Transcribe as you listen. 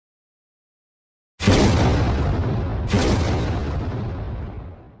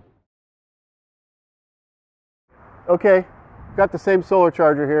Okay, got the same solar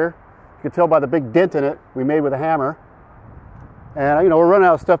charger here. You can tell by the big dent in it we made with a hammer. And we're running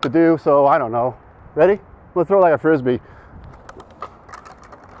out of stuff to do, so I don't know. Ready? We'll throw like a Frisbee.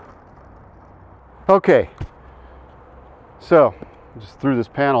 Okay, so just threw this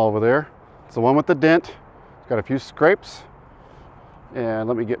panel over there. It's the one with the dent. It's got a few scrapes. And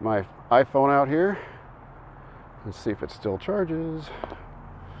let me get my iPhone out here. Let's see if it still charges.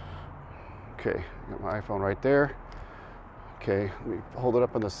 Okay, got my iPhone right there. Okay, let me hold it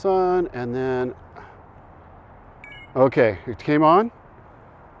up in the sun, and then, okay, it came on.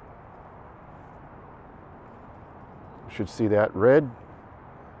 You should see that red.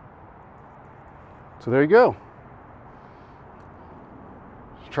 So there you go.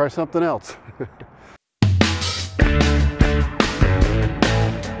 Let's try something else.